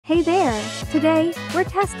Hey there! Today, we're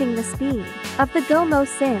testing the speed of the GOMO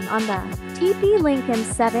SIM on the TP-Link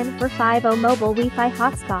M7450 mobile Wi-Fi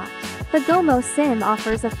hotspot. The GOMO SIM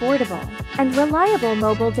offers affordable and reliable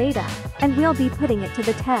mobile data, and we'll be putting it to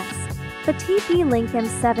the test. The TP-Link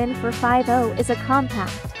M7450 is a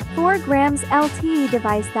compact, 4 grams LTE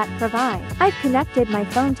device that provides. I've connected my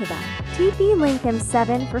phone to the TP-Link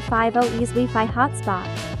M7450's Wi-Fi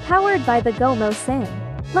hotspot, powered by the GOMO SIM.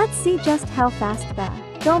 Let's see just how fast the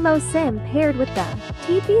GOMO SIM paired with the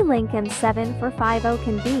TP-Link M7450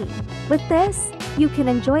 can be. With this, you can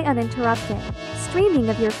enjoy uninterrupted streaming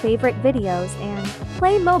of your favorite videos and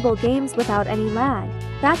play mobile games without any lag.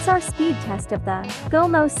 That's our speed test of the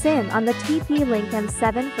GOMO SIM on the TP-Link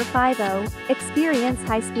M7450. Experience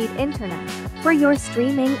high-speed internet for your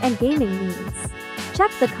streaming and gaming needs.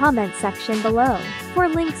 Check the comment section below for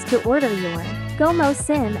links to order your GOMO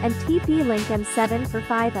SIM and TP-Link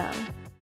M7450.